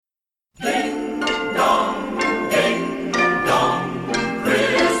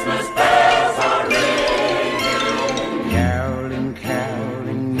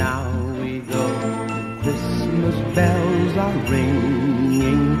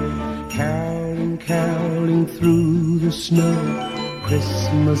Driving through the snow,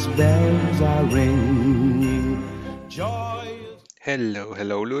 Christmas bells are ringing. Joy. Hello,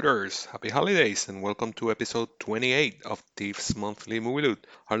 hello, looters! Happy holidays and welcome to episode 28 of Thief's Monthly Movie Loot,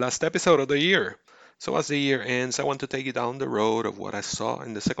 our last episode of the year. So, as the year ends, I want to take you down the road of what I saw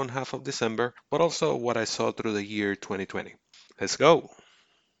in the second half of December, but also what I saw through the year 2020. Let's go!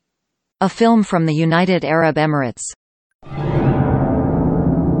 A film from the United Arab Emirates.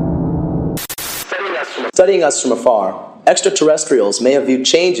 Studying us from afar, extraterrestrials may have viewed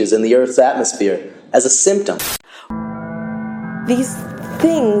changes in the Earth's atmosphere as a symptom. These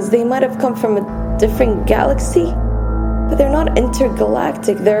things, they might have come from a different galaxy, but they're not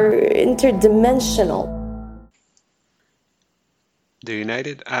intergalactic, they're interdimensional. The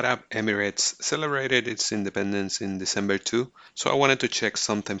United Arab Emirates celebrated its independence in December too, so I wanted to check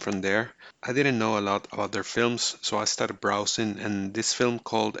something from there. I didn't know a lot about their films, so I started browsing, and this film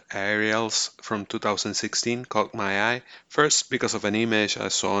called Aerials from 2016 caught my eye, first because of an image I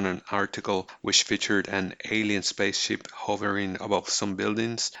saw on an article which featured an alien spaceship hovering above some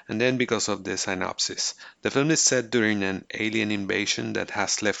buildings, and then because of the synopsis. The film is set during an alien invasion that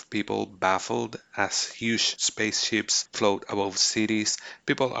has left people baffled as huge spaceships float above cities.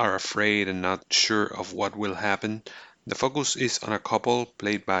 People are afraid and not sure of what will happen. The focus is on a couple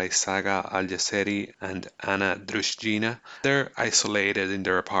played by Saga Al-Jasseri and Anna Drushjina. They're isolated in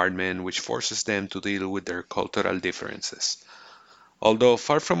their apartment, which forces them to deal with their cultural differences. Although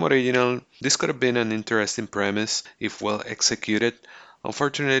far from original, this could have been an interesting premise if well executed.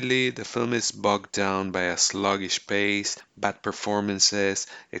 Unfortunately, the film is bogged down by a sluggish pace, bad performances,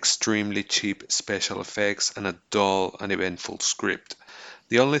 extremely cheap special effects, and a dull, uneventful script.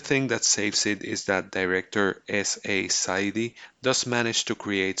 The only thing that saves it is that director S.A. Saidi does manage to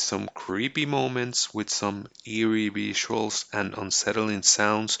create some creepy moments with some eerie visuals and unsettling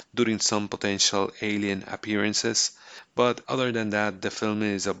sounds during some potential alien appearances, but other than that, the film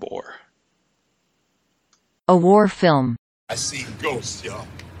is a bore. A war film. I see ghosts, y'all.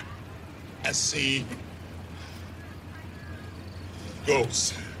 I see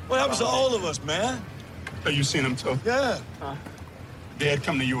ghosts. What happens to all of us, man? Oh, you seen them too? Yeah. Dad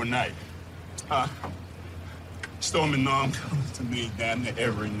come to you at night. Stormy Norm comes to me damn near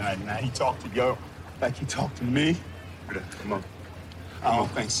every night. Now he talked to you like he talked to me. Come on. I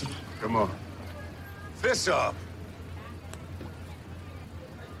don't think so. Come on. Fist up.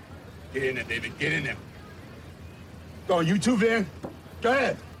 Get in there, David. Get in there. Go on, you two there. Go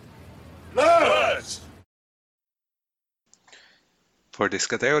ahead. Let's. For this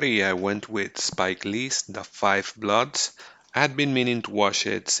category, I went with Spike Lee's The Five Bloods. I had been meaning to watch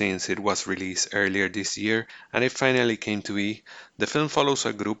it since it was released earlier this year, and it finally came to be. The film follows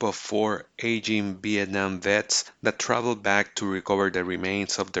a group of four aging Vietnam vets that travel back to recover the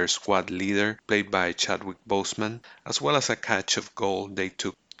remains of their squad leader, played by Chadwick Boseman, as well as a catch of gold they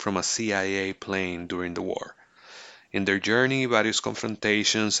took from a CIA plane during the war. In their journey, various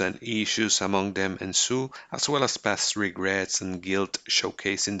confrontations and issues among them ensue, as well as past regrets and guilt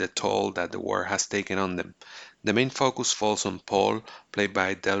showcasing the toll that the war has taken on them. The main focus falls on Paul, played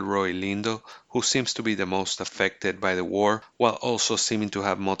by Delroy Lindo, who seems to be the most affected by the war, while also seeming to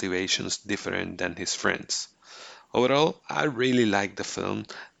have motivations different than his friends. Overall, I really like the film.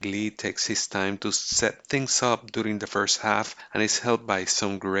 Lee takes his time to set things up during the first half and is helped by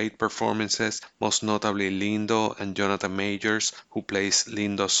some great performances, most notably Lindo and Jonathan Majors, who plays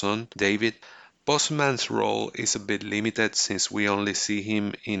Lindo's son, David. Postman's role is a bit limited since we only see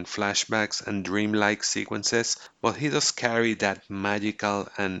him in flashbacks and dreamlike sequences, but he does carry that magical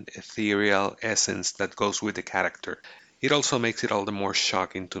and ethereal essence that goes with the character. It also makes it all the more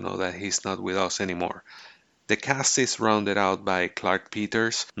shocking to know that he's not with us anymore. The cast is rounded out by Clark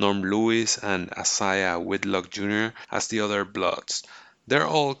Peters, Norm Lewis, and Isaiah Whitlock Jr. as the other Bloods. They're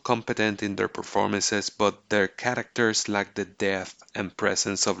all competent in their performances, but their characters lack the depth and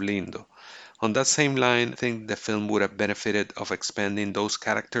presence of Lindo. On that same line, I think the film would have benefited of expanding those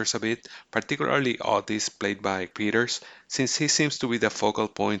characters a bit, particularly Otis, played by Peters, since he seems to be the focal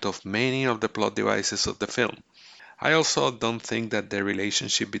point of many of the plot devices of the film. I also don't think that the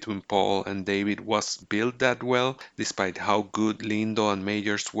relationship between Paul and David was built that well, despite how good Lindo and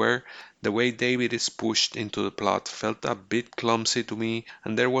Majors were. The way David is pushed into the plot felt a bit clumsy to me,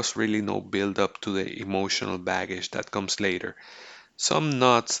 and there was really no build-up to the emotional baggage that comes later. Some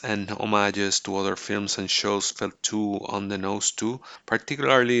nods and homages to other films and shows felt too on the nose too,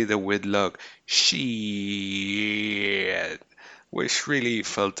 particularly the Whitlock "shit," which really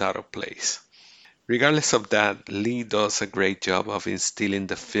felt out of place. Regardless of that, Lee does a great job of instilling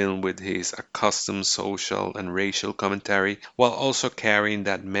the film with his accustomed social and racial commentary, while also carrying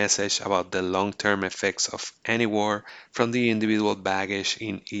that message about the long-term effects of any war, from the individual baggage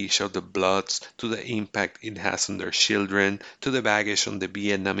in each of the Bloods to the impact it has on their children, to the baggage on the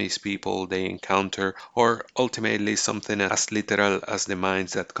Vietnamese people they encounter, or ultimately something as literal as the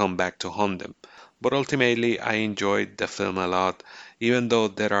mines that come back to haunt them. But ultimately, I enjoyed the film a lot, even though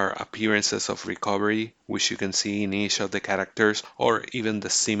there are appearances of recovery, which you can see in each of the characters, or even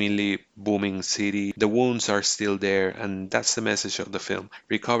the seemingly booming city. The wounds are still there, and that's the message of the film.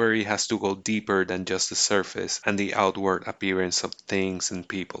 Recovery has to go deeper than just the surface and the outward appearance of things and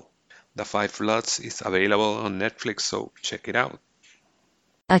people. The Five Bloods is available on Netflix, so check it out.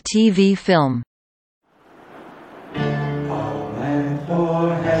 A TV film. And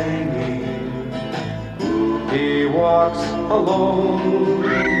for hanging, he walks alone.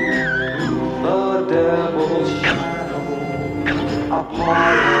 The devil's shadow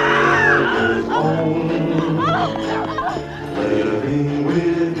upon his own. Living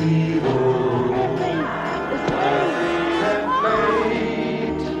with evil and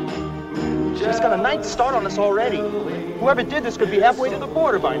fate. It's got a night start on us already. Whoever did this could be halfway to the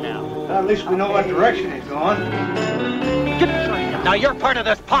border by now. Well, at least we know what direction he's going. Get the train. Now you're part of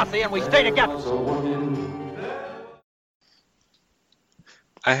this posse and we stay together.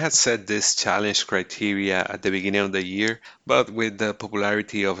 I had set this challenge criteria at the beginning of the year, but with the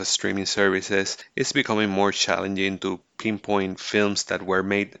popularity of streaming services, it's becoming more challenging to pinpoint films that were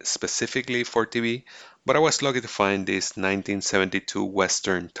made specifically for TV. But I was lucky to find this 1972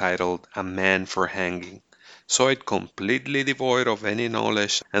 Western titled A Man for Hanging. Saw it completely devoid of any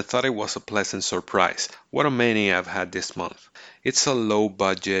knowledge and thought it was a pleasant surprise. What a many I've had this month. It's a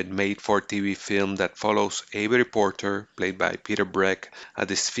low-budget, made-for-TV film that follows Avery Porter, played by Peter Breck, a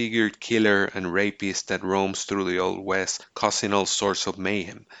disfigured killer and rapist that roams through the Old West, causing all sorts of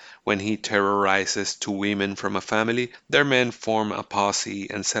mayhem. When he terrorizes two women from a family, their men form a posse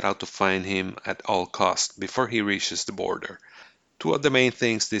and set out to find him at all costs before he reaches the border. Two of the main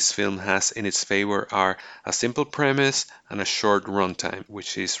things this film has in its favor are a simple premise and a short runtime,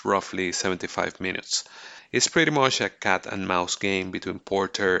 which is roughly 75 minutes. It's pretty much a cat and mouse game between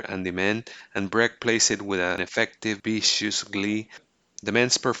Porter and the men, and Breck plays it with an effective, vicious glee. The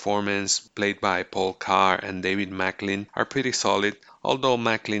men's performance, played by Paul Carr and David Macklin, are pretty solid, although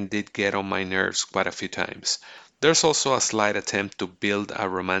Macklin did get on my nerves quite a few times. There's also a slight attempt to build a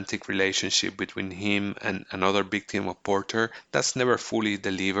romantic relationship between him and another victim of Porter that's never fully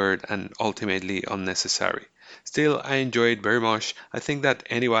delivered and ultimately unnecessary. Still, I enjoy it very much. I think that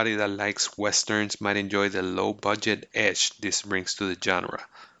anybody that likes westerns might enjoy the low-budget edge this brings to the genre.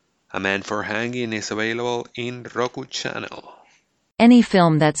 A Man for Hanging is available in Roku Channel. Any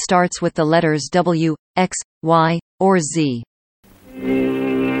film that starts with the letters W, X, Y, or Z.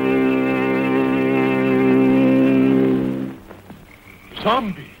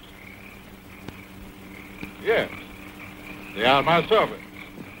 Zombies? Yes, they are my servants.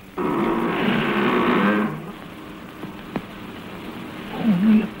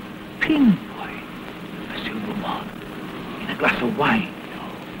 Only a pinpoint, a silver mark, in a glass of wine,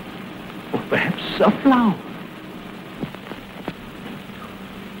 or perhaps a flower.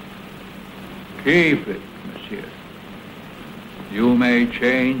 Keep it, monsieur. You may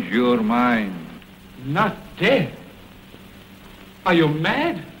change your mind. Not dead? Are you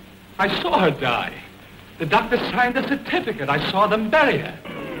mad? I saw her die. The doctor signed a certificate. I saw them bury her.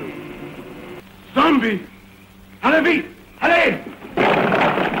 Zombie! Allez, allez!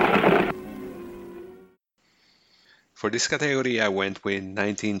 For this category, I went with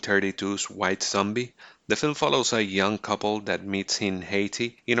 1932's White Zombie. The film follows a young couple that meets in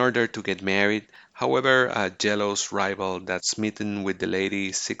Haiti in order to get married. However, a jealous rival that's smitten with the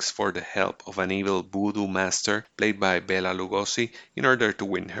lady seeks for the help of an evil voodoo master, played by Bela Lugosi, in order to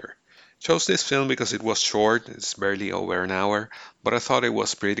win her. Chose this film because it was short, it's barely over an hour, but I thought it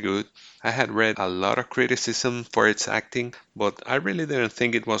was pretty good. I had read a lot of criticism for its acting, but I really didn't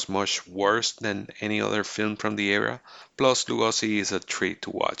think it was much worse than any other film from the era. Plus, Lugosi is a treat to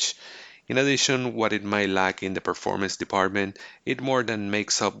watch. In addition, what it might lack in the performance department, it more than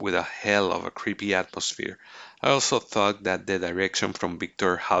makes up with a hell of a creepy atmosphere. I also thought that the direction from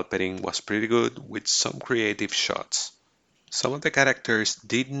Victor Halperin was pretty good, with some creative shots. Some of the characters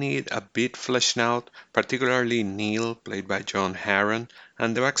did need a bit fleshed out, particularly Neil, played by John Harron,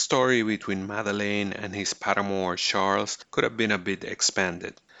 and the backstory between Madeleine and his paramour Charles could have been a bit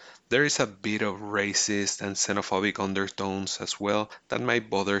expanded. There is a bit of racist and xenophobic undertones as well that might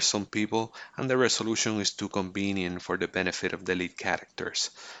bother some people, and the resolution is too convenient for the benefit of the lead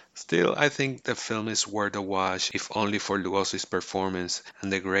characters. Still, I think the film is worth a watch if only for Lugosi's performance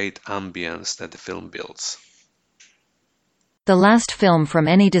and the great ambience that the film builds. The last film from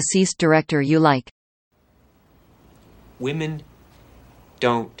any deceased director you like. Women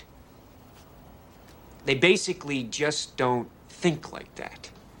don't. They basically just don't think like that.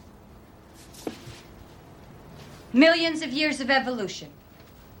 Millions of years of evolution.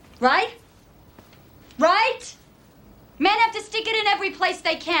 Right? Right? Men have to stick it in every place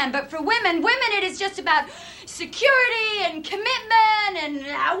they can, but for women it is just about security and commitment and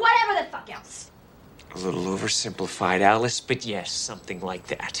whatever the fuck else. A little oversimplified, Alice, but yes, something like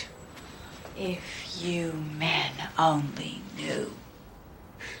that. If you men only knew.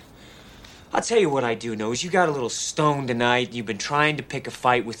 I'll tell you what I do know is you got a little stoned tonight, you've been trying to pick a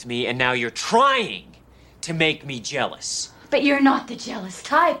fight with me, and now you're trying to make me jealous. But you're not the jealous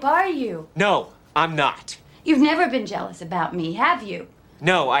type, are you? No, I'm not. You've never been jealous about me, have you?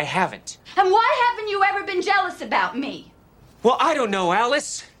 No, I haven't. And why haven't you ever been jealous about me? Well, I don't know,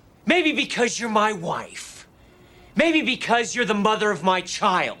 Alice. Maybe because you're my wife. Maybe because you're the mother of my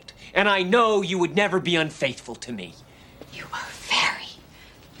child. And I know you would never be unfaithful to me. You are very,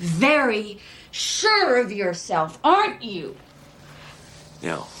 very sure of yourself, aren't you?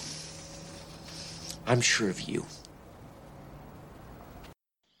 No. I'm sure of you.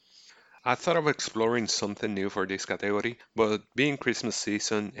 I thought of exploring something new for this category, but being Christmas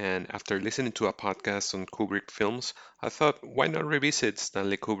season and after listening to a podcast on Kubrick films, I thought why not revisit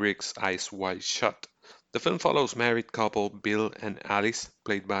Stanley Kubrick's Eyes Wide Shut. The film follows married couple Bill and Alice,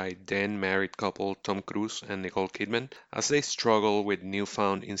 played by then married couple Tom Cruise and Nicole Kidman, as they struggle with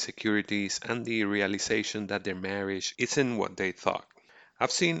newfound insecurities and the realization that their marriage isn't what they thought. I've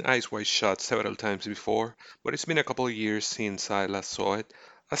seen Eyes Wide Shut several times before, but it's been a couple of years since I last saw it.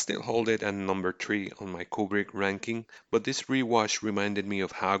 I still hold it at number 3 on my Kubrick ranking, but this rewatch reminded me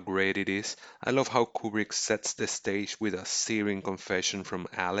of how great it is. I love how Kubrick sets the stage with a searing confession from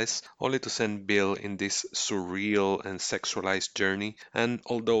Alice, only to send Bill in this surreal and sexualized journey. And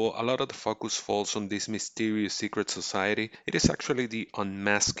although a lot of the focus falls on this mysterious secret society, it is actually the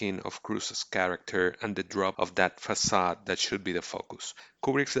unmasking of Cruise's character and the drop of that facade that should be the focus.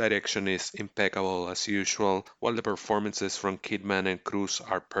 Kubrick's direction is impeccable as usual, while the performances from Kidman and Cruise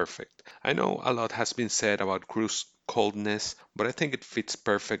are perfect. I know a lot has been said about Cruise's coldness, but I think it fits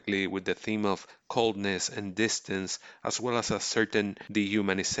perfectly with the theme of coldness and distance, as well as a certain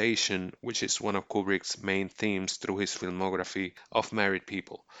dehumanization, which is one of Kubrick's main themes through his filmography of married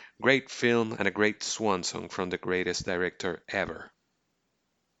people. Great film and a great swan song from the greatest director ever.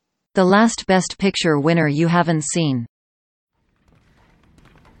 The last Best Picture winner you haven't seen.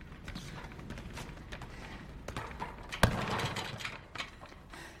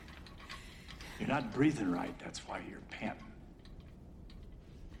 You're not breathing right, that's why you're panting.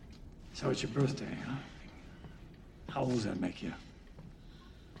 So it's your birthday, huh? How old does that make you?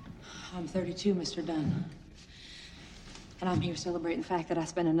 I'm 32, Mr. Dunn. And I'm here celebrating the fact that I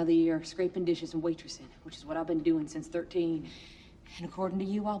spent another year scraping dishes and waitressing, which is what I've been doing since 13. And according to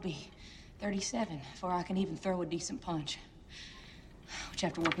you, I'll be 37 before I can even throw a decent punch. Which,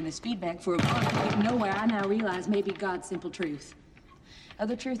 after working this feedback for a month, getting nowhere, I now realize may be God's simple truth.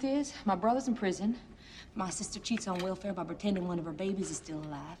 Other truth is, my brother's in prison. My sister cheats on welfare by pretending one of her babies is still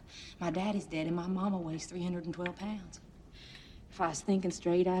alive. My dad is dead, and my mama weighs 312 pounds. If I was thinking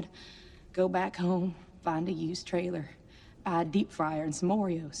straight, I'd go back home, find a used trailer, buy a deep fryer and some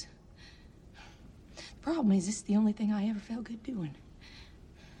Oreos. The problem is, this is the only thing I ever felt good doing.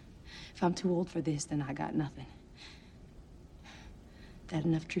 If I'm too old for this, then I got nothing. That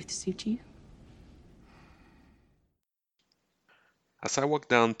enough truth to suit you? As I walked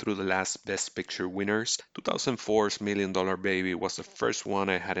down through the last Best Picture winners, 2004's $1 Million Baby was the first one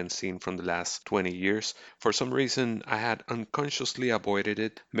I hadn't seen from the last 20 years. For some reason, I had unconsciously avoided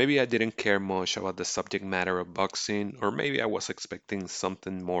it. Maybe I didn't care much about the subject matter of boxing, or maybe I was expecting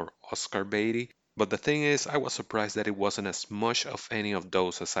something more Oscar baity. But the thing is, I was surprised that it wasn't as much of any of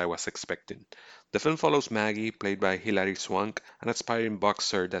those as I was expecting. The film follows Maggie, played by Hilary Swank, an aspiring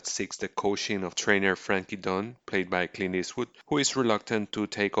boxer that seeks the coaching of trainer Frankie Dunn, played by Clint Eastwood, who is reluctant to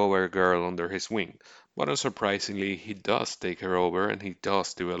take over a girl under his wing. But unsurprisingly, he does take her over and he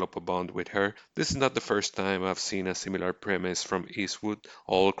does develop a bond with her. This is not the first time I've seen a similar premise from Eastwood.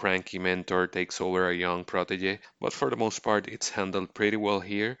 All cranky mentor takes over a young protege, but for the most part it's handled pretty well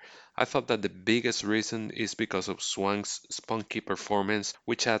here. I thought that the biggest reason is because of Swang's spunky performance,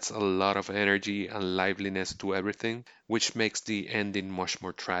 which adds a lot of energy and liveliness to everything, which makes the ending much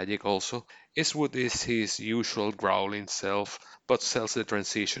more tragic also. Eastwood is his usual growling self, but sells the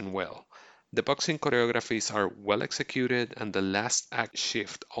transition well. The boxing choreographies are well executed, and the last act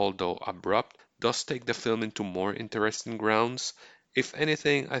shift, although abrupt, does take the film into more interesting grounds. If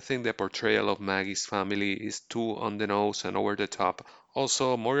anything, I think the portrayal of Maggie's family is too on the nose and over the top.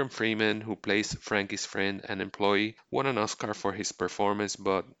 Also, Morgan Freeman, who plays Frankie's friend and employee, won an Oscar for his performance,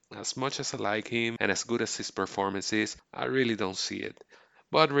 but as much as I like him and as good as his performance is, I really don't see it.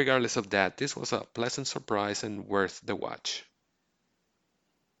 But regardless of that, this was a pleasant surprise and worth the watch.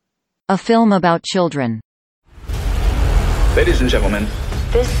 A film about children. Ladies and gentlemen,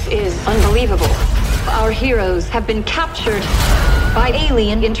 This is unbelievable. Our heroes have been captured by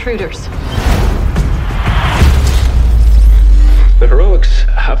alien intruders. the heroics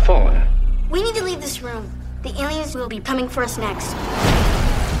have fallen. We need to leave this room. The aliens will be coming for us next.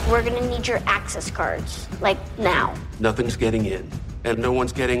 We're gonna need your access cards, like now. Nothing's getting in, and no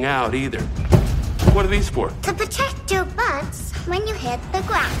one's getting out either. What are these for? To protect your butts when you hit the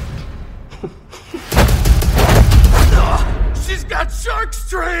ground. She's got shark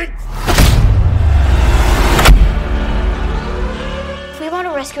strength! If we want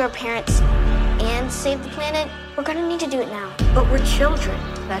to rescue our parents and save the planet, we're gonna need to do it now. But we're children.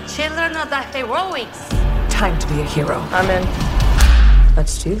 The children of the heroics. Time to be a hero. I'm in.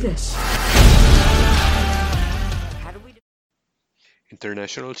 Let's do this.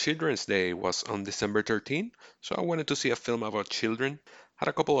 International Children's Day was on December 13, so I wanted to see a film about children. Had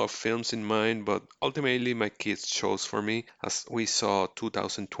a couple of films in mind, but ultimately my kids chose for me as we saw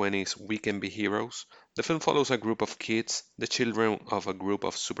 2020's We Can Be Heroes. The film follows a group of kids, the children of a group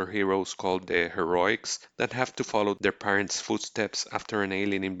of superheroes called the Heroics, that have to follow their parents' footsteps after an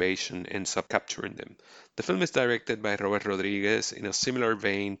alien invasion ends up capturing them. The film is directed by Robert Rodriguez in a similar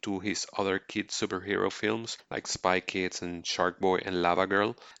vein to his other kid superhero films like Spy Kids and Shark Boy and Lava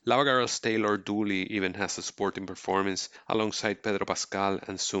Girl. Lava Girl's Taylor Dooley even has a supporting performance alongside Pedro Pascal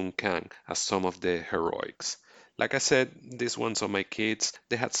and Sung Kang as some of the Heroics. Like I said, this one's on my kids.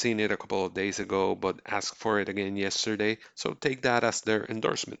 They had seen it a couple of days ago but asked for it again yesterday, so take that as their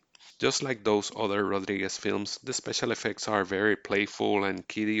endorsement. Just like those other Rodriguez films, the special effects are very playful and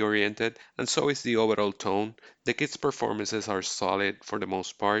kiddie-oriented, and so is the overall tone. The kids' performances are solid for the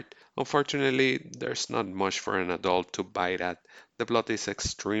most part. Unfortunately, there's not much for an adult to bite at. The plot is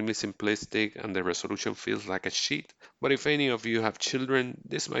extremely simplistic and the resolution feels like a sheet, but if any of you have children,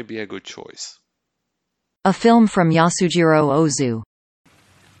 this might be a good choice. A film from Yasujiro Ozu.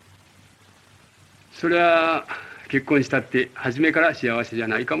 それは結婚したって初めから幸せじゃ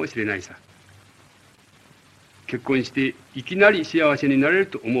ないかもしれないさ。結婚していきなり幸せになれる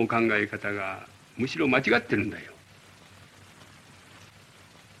と思う考え方がむしろ間違ってるんだよ。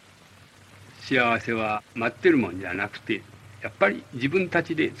幸せは待ってるもんじゃなくて、やっぱり自分た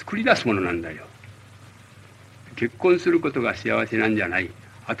ちで作り出すものなんだよ。結婚することが幸せなんじゃない。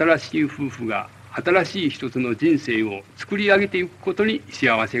新しい夫婦が新しい一つの人生を作り上げていくことに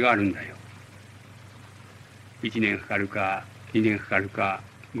幸せがあるんだよ。1年かかるか2年かかるか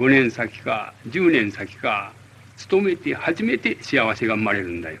5年先か10年先か勤めて初めて幸せが生まれる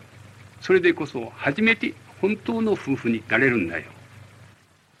んだよ。それでこそ初めて本当の夫婦になれるんだよ。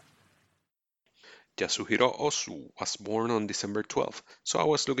Yasuhiro Ozu was born on December 12th, so I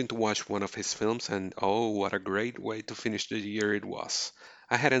was looking to watch one of his films and oh, what a great way to finish the year it was.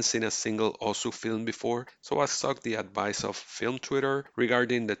 I hadn't seen a single Ozu film before, so I sought the advice of Film Twitter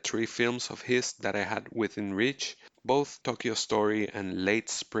regarding the 3 films of his that I had within reach. Both Tokyo Story and Late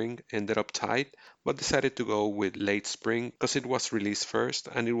Spring ended up tied, but decided to go with Late Spring because it was released first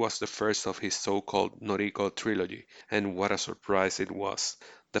and it was the first of his so-called Noriko trilogy, and what a surprise it was.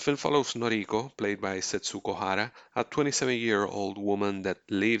 The film follows Noriko, played by Setsuko Hara, a 27-year-old woman that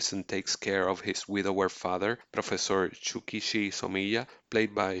lives and takes care of his widower father, Professor Chukishi Somiya,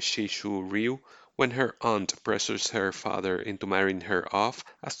 played by Shishu Ryu, when her aunt pressures her father into marrying her off.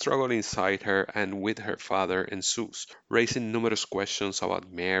 A struggle inside her and with her father ensues, raising numerous questions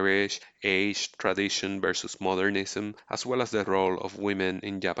about marriage, age, tradition versus modernism, as well as the role of women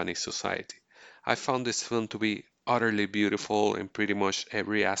in Japanese society. I found this film to be utterly beautiful in pretty much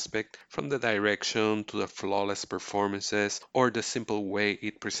every aspect, from the direction to the flawless performances or the simple way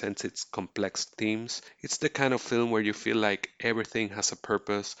it presents its complex themes. It's the kind of film where you feel like everything has a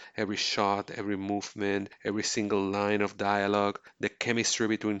purpose, every shot, every movement, every single line of dialogue. The chemistry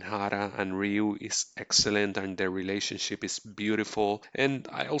between Hara and Ryu is excellent and their relationship is beautiful, and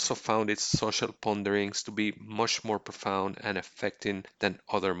I also found its social ponderings to be much more profound and affecting than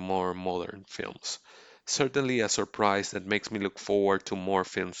other more modern films. Certainly a surprise that makes me look forward to more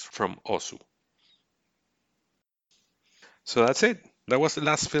films from Ozu. So that's it. That was the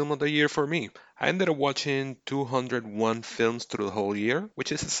last film of the year for me. I ended up watching 201 films through the whole year,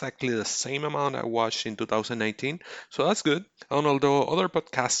 which is exactly the same amount I watched in 2019, so that's good. And although other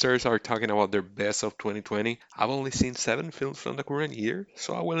podcasters are talking about their best of 2020, I've only seen 7 films from the current year,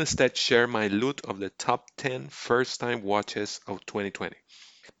 so I will instead share my loot of the top 10 first-time watches of 2020.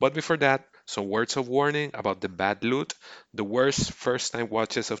 But before that, some words of warning about the bad loot, the worst first-time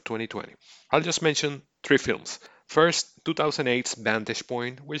watches of 2020. I'll just mention 3 films. First, 2008's Vantage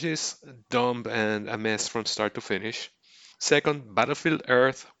Point, which is dumb and a mess from start to finish. Second, Battlefield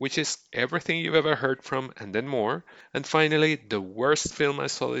Earth, which is everything you've ever heard from and then more. And finally, the worst film I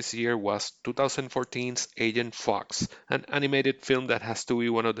saw this year was 2014's Agent Fox, an animated film that has to be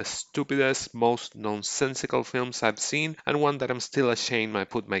one of the stupidest, most nonsensical films I've seen, and one that I'm still ashamed I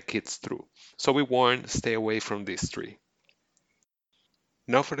put my kids through. So be warned, stay away from these 3.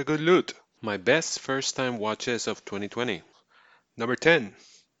 Now for the good loot. My best first-time watches of 2020. Number 10,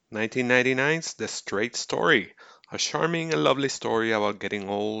 1999's The Straight Story, a charming and lovely story about getting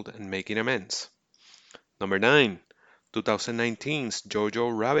old and making amends. Number 9, 2019's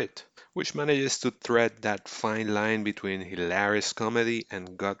Jojo Rabbit, which manages to thread that fine line between hilarious comedy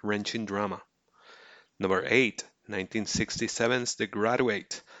and gut-wrenching drama. Number 8, 1967's The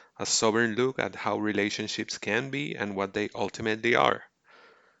Graduate, a sobering look at how relationships can be and what they ultimately are.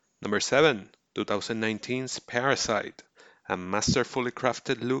 Number 7, 2019's Parasite, a masterfully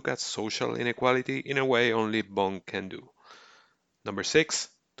crafted look at social inequality in a way only Bong can do. Number 6,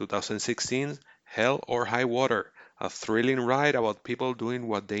 2016's Hell or High Water, a thrilling ride about people doing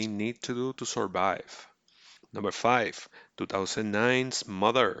what they need to do to survive. Number 5, 2009's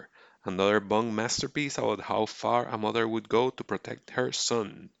Mother, another Bong masterpiece about how far a mother would go to protect her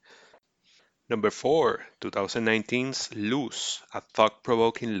son. Number 4, 2019's Loose, a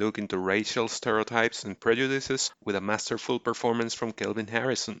thought-provoking look into racial stereotypes and prejudices with a masterful performance from Kelvin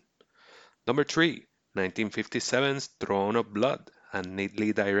Harrison. Number 3, 1957's Throne of Blood, a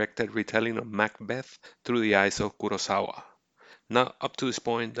neatly directed retelling of Macbeth through the eyes of Kurosawa. Now, up to this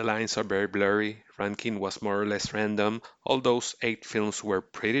point, the lines are very blurry, ranking was more or less random, all those 8 films were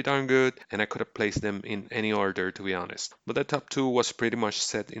pretty darn good, and I could have placed them in any order to be honest. But the top 2 was pretty much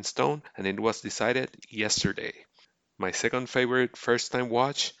set in stone, and it was decided yesterday. My second favorite first-time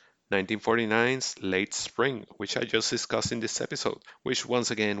watch, 1949's Late Spring, which I just discussed in this episode, which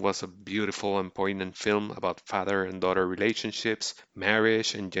once again was a beautiful and poignant film about father and daughter relationships,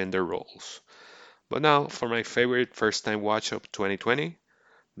 marriage, and gender roles. But now for my favorite first-time watch of 2020.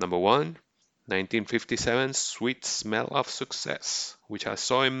 Number 1, 1957's Sweet Smell of Success, which I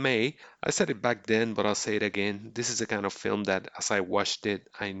saw in May. I said it back then, but I'll say it again. This is the kind of film that as I watched it,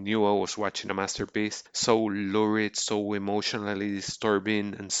 I knew I was watching a masterpiece. So lurid, so emotionally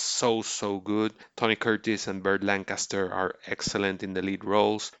disturbing, and so good. Tony Curtis and Burt Lancaster are excellent in the lead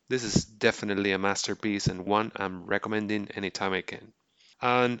roles. This is definitely a masterpiece and one I'm recommending anytime I can.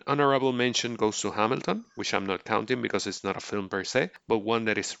 An honorable mention goes to Hamilton, which I'm not counting because it's not a film per se, but one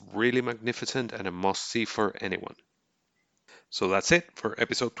that is really magnificent and a must-see for anyone. So that's it for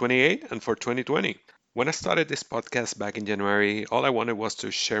episode 28 and for 2020. When I started this podcast back in January, all I wanted was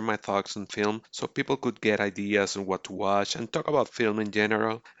to share my thoughts on film so people could get ideas on what to watch and talk about film in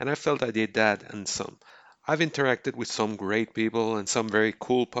general, and I felt I did that and some. I've interacted with some great people and some very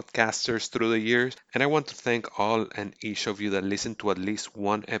cool podcasters through the years, and I want to thank all and each of you that listened to at least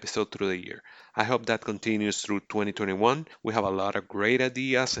one episode through the year. I hope that continues through 2021. We have a lot of great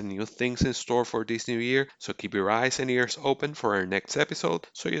ideas and new things in store for this new year, so keep your eyes and ears open for our next episode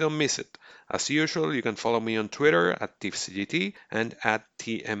so you don't miss it. As usual, you can follow me on Twitter at TiffCGT and at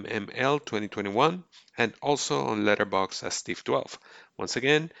TMML2021, and also on Letterboxd as Tiff12. Once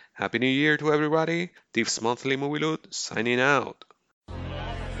again, Happy New Year to everybody. Tiff's Monthly Movie Loot signing out.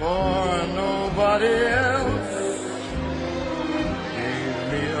 For nobody else gave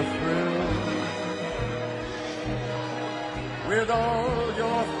me a thrill. With all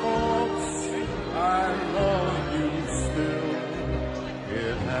your faults, I love you still.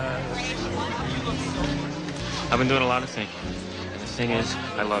 It has. I've been doing a lot of thinking. And the thing is,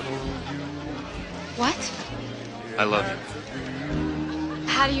 I love you. What? I love you.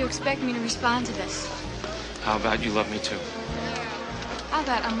 How do you expect me to respond to this? How about you love me too? How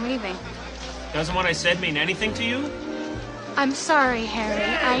about I'm leaving? Doesn't what I said mean anything to you? I'm sorry, Harry.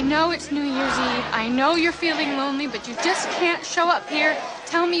 I know it's New Year's Eve. I know you're feeling lonely, but you just can't show up here,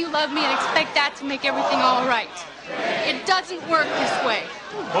 tell me you love me, and expect that to make everything all right. It doesn't work this way.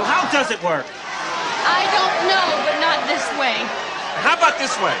 Well, how does it work? I don't know, but not this way. How about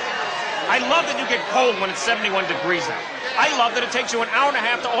this way? I love that you get cold when it's 71 degrees out. I love that it takes you an hour and a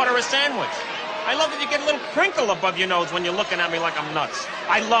half to order a sandwich. I love that you get a little crinkle above your nose when you're looking at me like I'm nuts.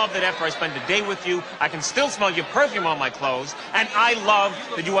 I love that after I spend a day with you, I can still smell your perfume on my clothes. And I love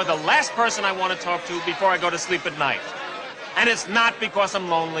that you are the last person I want to talk to before I go to sleep at night. And it's not because I'm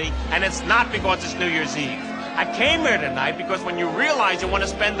lonely, and it's not because it's New Year's Eve. I came here tonight because when you realize you want to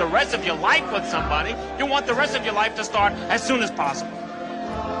spend the rest of your life with somebody, you want the rest of your life to start as soon as possible.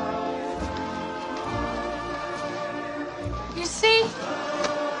 You see?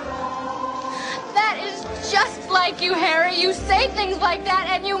 That is just like you, Harry. You say things like that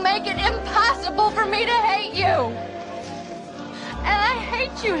and you make it impossible for me to hate you. And I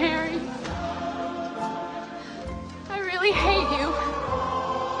hate you, Harry. I really hate you.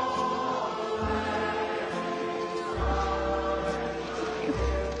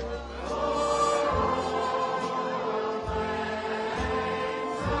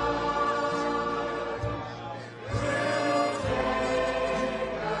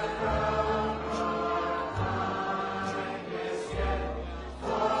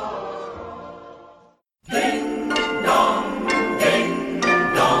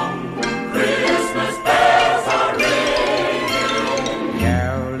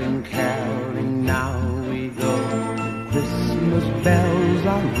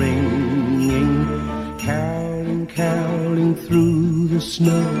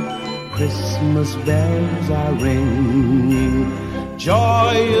 Christmas bells are ringing.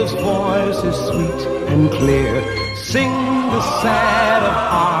 Joyous voices sweet and clear sing the sad of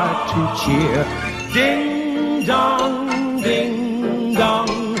heart to cheer. Ding dong,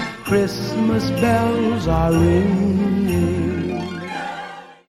 Christmas bells are ringing.